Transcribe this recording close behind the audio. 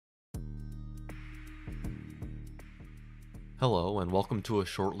Hello and welcome to a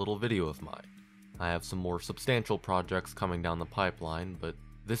short little video of mine. I have some more substantial projects coming down the pipeline, but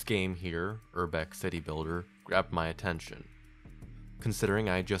this game here, Urbek City Builder, grabbed my attention. Considering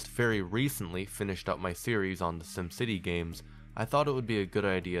I just very recently finished up my series on the SimCity games, I thought it would be a good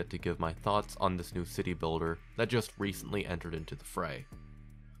idea to give my thoughts on this new city builder that just recently entered into the fray.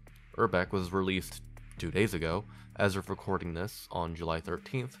 Urbek was released 2 days ago, as of recording this on July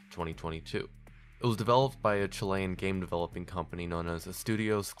 13th, 2022. It was developed by a Chilean game developing company known as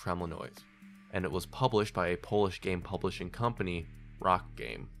Studios Kremlinois, and it was published by a Polish game publishing company, Rock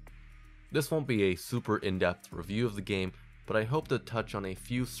Game. This won't be a super in-depth review of the game, but I hope to touch on a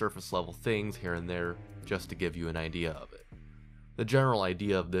few surface level things here and there just to give you an idea of it. The general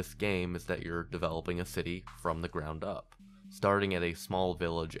idea of this game is that you're developing a city from the ground up, starting at a small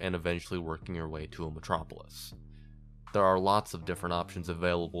village and eventually working your way to a metropolis. There are lots of different options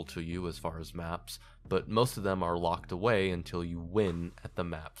available to you as far as maps, but most of them are locked away until you win at the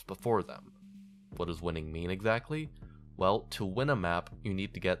maps before them. What does winning mean exactly? Well, to win a map, you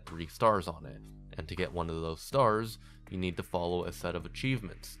need to get 3 stars on it, and to get one of those stars, you need to follow a set of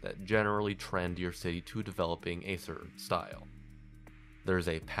achievements that generally trend your city to developing a certain style. There's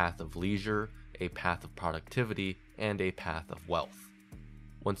a path of leisure, a path of productivity, and a path of wealth.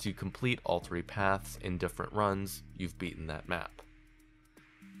 Once you complete all 3 paths in different runs, you've beaten that map.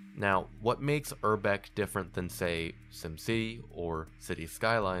 Now, what makes Urbek different than, say, SimCity or City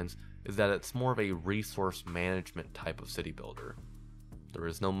Skylines is that it's more of a resource management type of city builder. There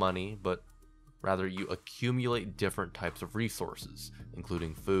is no money, but rather you accumulate different types of resources,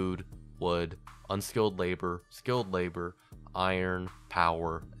 including food, wood, unskilled labor, skilled labor, iron,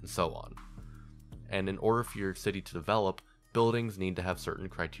 power, and so on. And in order for your city to develop, buildings need to have certain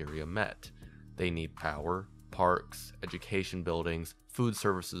criteria met. They need power, parks, education buildings, food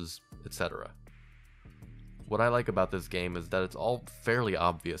services, etc. What I like about this game is that it's all fairly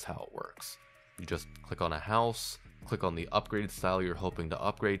obvious how it works. You just click on a house, click on the upgrade style you're hoping to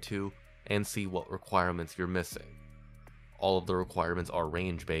upgrade to, and see what requirements you're missing. All of the requirements are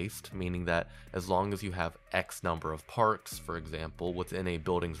range-based, meaning that as long as you have X number of parks, for example, within a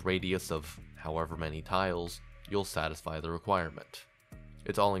building's radius of however many tiles, you'll satisfy the requirement.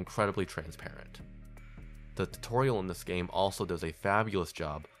 It's all incredibly transparent. The tutorial in this game also does a fabulous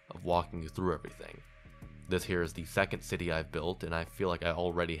job of walking you through everything. This here is the second city I've built, and I feel like I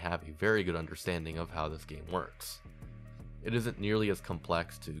already have a very good understanding of how this game works. It isn't nearly as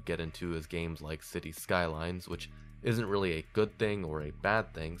complex to get into as games like City Skylines, which isn't really a good thing or a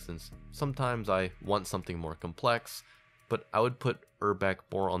bad thing, since sometimes I want something more complex, but I would put Urbek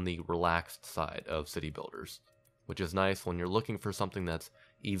more on the relaxed side of city builders, which is nice when you're looking for something that's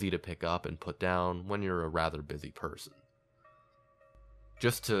easy to pick up and put down when you're a rather busy person.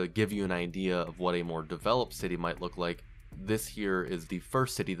 Just to give you an idea of what a more developed city might look like, this here is the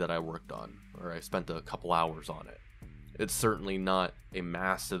first city that I worked on, or I spent a couple hours on it. It's certainly not a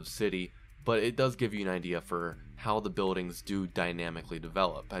massive city, but it does give you an idea for how the buildings do dynamically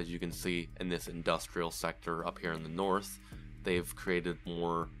develop. As you can see in this industrial sector up here in the north, they've created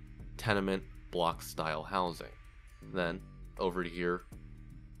more tenement block style housing. Then over here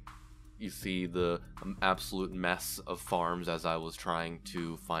you see the absolute mess of farms as I was trying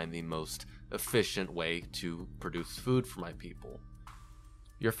to find the most efficient way to produce food for my people.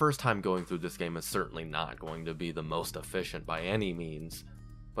 Your first time going through this game is certainly not going to be the most efficient by any means,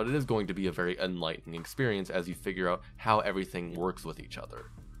 but it is going to be a very enlightening experience as you figure out how everything works with each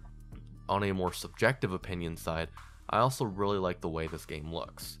other. On a more subjective opinion side, I also really like the way this game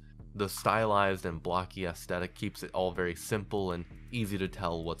looks. The stylized and blocky aesthetic keeps it all very simple and easy to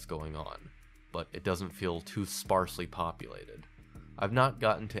tell what's going on, but it doesn't feel too sparsely populated. I've not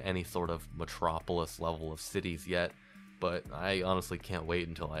gotten to any sort of metropolis level of cities yet, but I honestly can't wait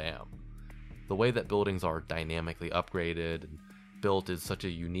until I am. The way that buildings are dynamically upgraded and built is such a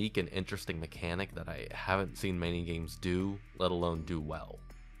unique and interesting mechanic that I haven't seen many games do, let alone do well.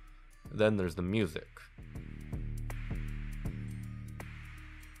 Then there's the music,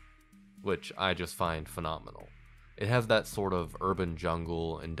 which I just find phenomenal. It has that sort of urban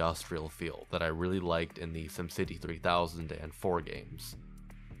jungle industrial feel that I really liked in the SimCity 3000 and 4 games.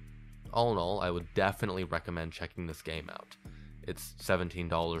 All in all, I would definitely recommend checking this game out. It's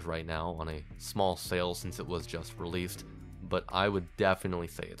 $17 right now on a small sale since it was just released, but I would definitely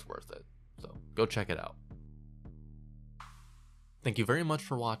say it's worth it, so go check it out. Thank you very much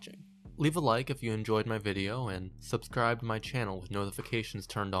for watching. Leave a like if you enjoyed my video, and subscribe to my channel with notifications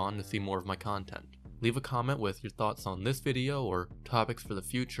turned on to see more of my content. Leave a comment with your thoughts on this video or topics for the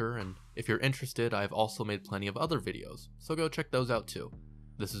future, and if you're interested, I've also made plenty of other videos, so go check those out too.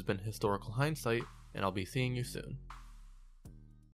 This has been Historical Hindsight, and I'll be seeing you soon.